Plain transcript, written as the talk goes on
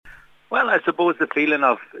Well, I suppose the feeling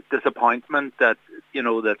of disappointment that,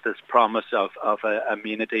 that this promise of a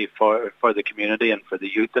amenity for the community and for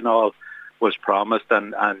the youth and all was promised,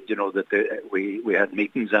 and that we had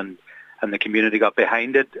meetings and the community got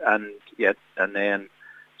behind it, and then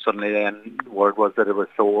suddenly then word was that it was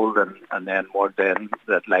sold, and then word then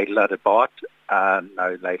that Lidl had it bought, and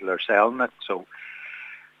now Lidl are selling it. So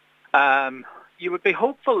you would be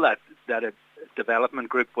hopeful that a development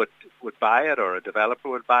group would buy it, or a developer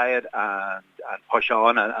would buy it and push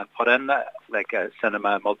on and put in like a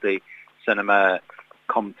multi-cinema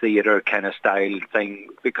come theatre kind of style thing,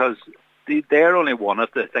 because they're only one of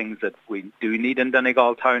the things that we do need in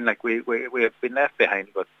Donegal Town. Like we have been left behind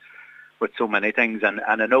with so many things, and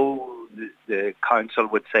I know the council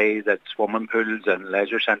would say that swimming pools and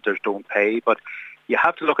leisure centres don't pay, but you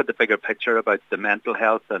have to look at the bigger picture about the mental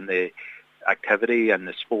health and the activity and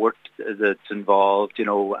the sport that's involved,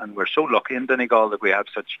 and we're so lucky in Donegal that we have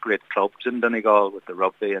such great clubs in Donegal with the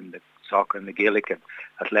rugby and the soccer and the Gaelic and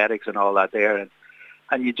athletics and all that there,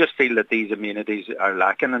 and you just feel that these amenities are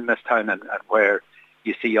lacking in this town, and where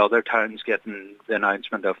you see other towns getting the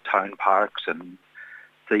announcement of town parks and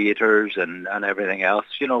theatres and everything else,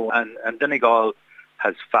 and Donegal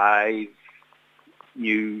has 5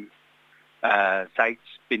 new sites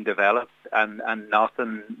been developed and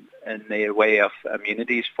nothing in the way of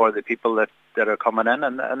amenities for the people that are coming in,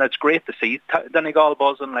 and it's great to see Donegal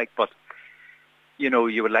buzzing, but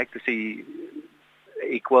you would like to see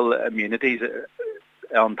equal amenities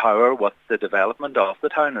on power with the development of the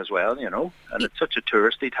town as well, and it's such a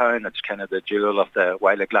touristy town. It's kind of the jewel of the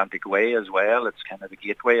Wild Atlantic Way as well. It's kind of the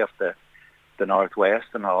gateway of the northwest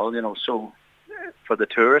and all, so for the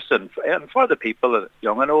tourists and for the people,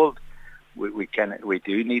 young and old, we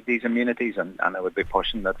do need these amenities, and I would be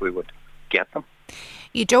pushing that we would get them.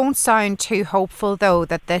 You don't sound too hopeful, though,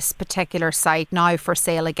 that this particular site, now for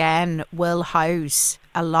sale again, will house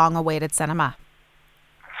a long-awaited cinema.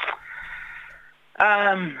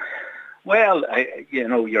 Well,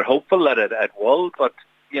 you're hopeful that it will, but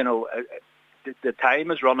the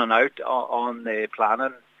time is running out on the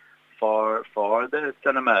planning for the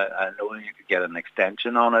cinema. I know you could get an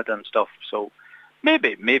extension on it and stuff, so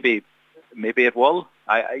maybe it will.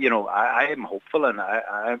 I am hopeful, and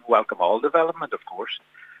I welcome all development, of course.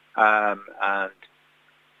 And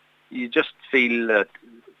you just feel that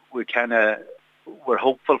we're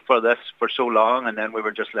hopeful for this for so long, and then we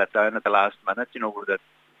were just let down at the last minute,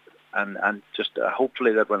 and just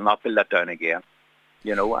hopefully that will not be let down again,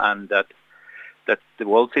 and that they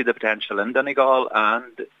will see the potential in Donegal.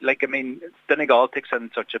 And Donegal takes in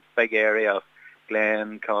such a big area of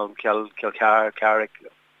Glen, Kilcar, Carrick,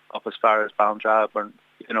 up as far as Ballindrab,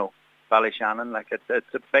 Ballyshannon.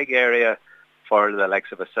 It's a big area for the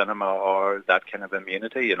likes of a cinema or that kind of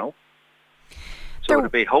amenity, So to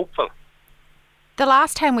be hopeful. The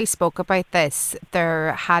last time we spoke about this,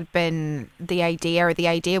 there had been the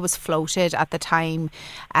idea was floated at the time,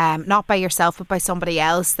 not by yourself but by somebody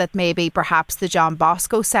else, that maybe perhaps the John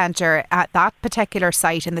Bosco Centre at that particular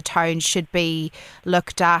site in the town should be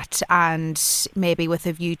looked at, and maybe with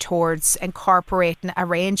a view towards incorporating a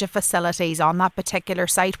range of facilities on that particular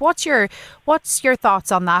site. What's your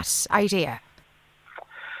thoughts on that idea?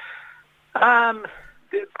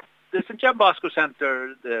 The St John Bosco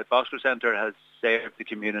Centre, the Bosco Centre has served the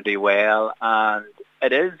community well, and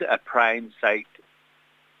it is a prime site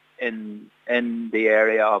in the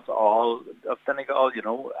area of all of Donegal,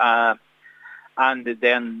 and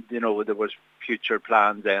then there was future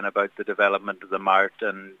plans then about the development of the Mart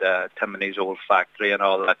and Timoney's old factory and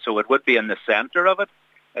all that. So it would be in the centre of it.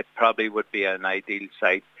 It probably would be an ideal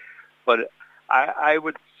site, but I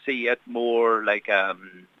would see it more like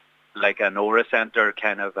an Aura Centre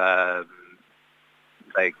kind of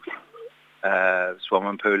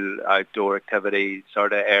swimming pool, outdoor activity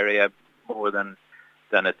sort of area, more than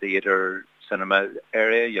a theatre, cinema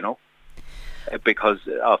area, because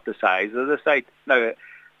of the size of the site. Now,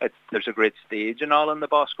 there's a great stage and all in the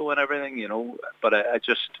Bosco and everything, but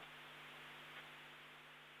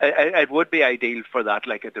it would be ideal for that,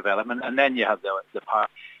 like a development. And then you have the park,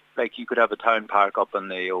 like you could have a town park up in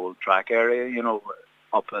the old track area,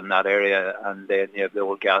 up in that area, and then you have the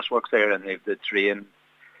old gasworks there, and you have the train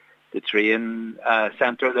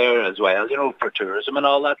centre there as well, for tourism and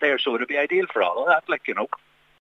all that there. So it would be ideal for all of that,